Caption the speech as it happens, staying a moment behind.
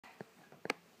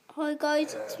Hi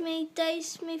guys, it's me, Dave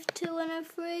Smith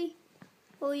 2103,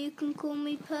 or you can call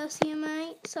me Percy,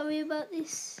 mate. Sorry about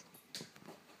this.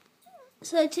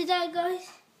 So today, guys,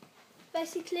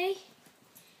 basically,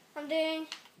 I'm doing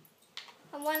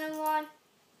a one-on-one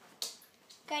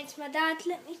against my dad.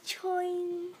 Let me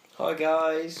join. Hi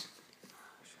guys.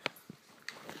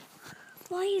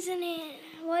 Why isn't it?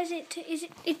 Why is it?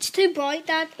 It's too bright,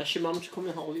 Dad. Has your mum to come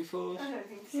and hold you for us? I don't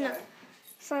think so. No.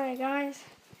 Sorry, guys.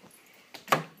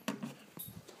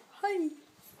 Hi.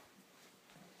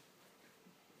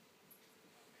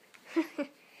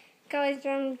 Guys,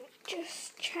 I'm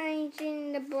just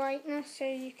changing the brightness so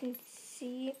you can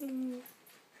see it move.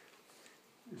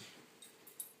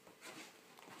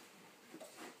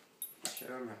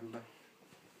 Sure, remember.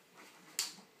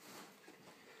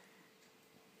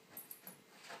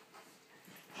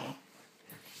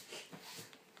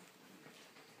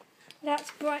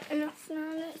 That's bright enough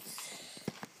now. Let's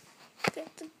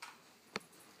get the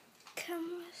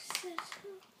camera set up.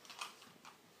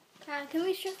 Can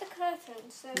we shut the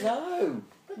curtains? So No!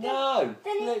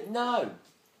 No!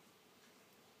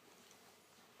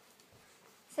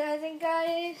 So then,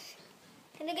 guys,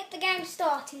 gonna get the game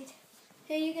started.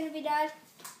 Who are you gonna be, Dad?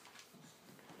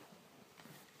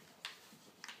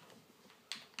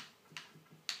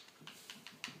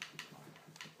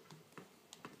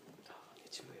 Oh, I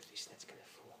need to move this, net's gonna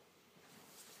fall.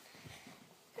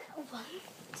 What?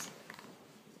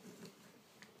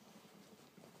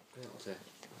 That was it.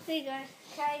 There you go.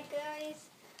 Okay, guys.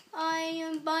 I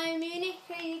am Bayern Munich.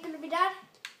 Who are you gonna be, Dad?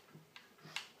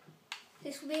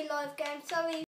 This will be a live game. Sorry.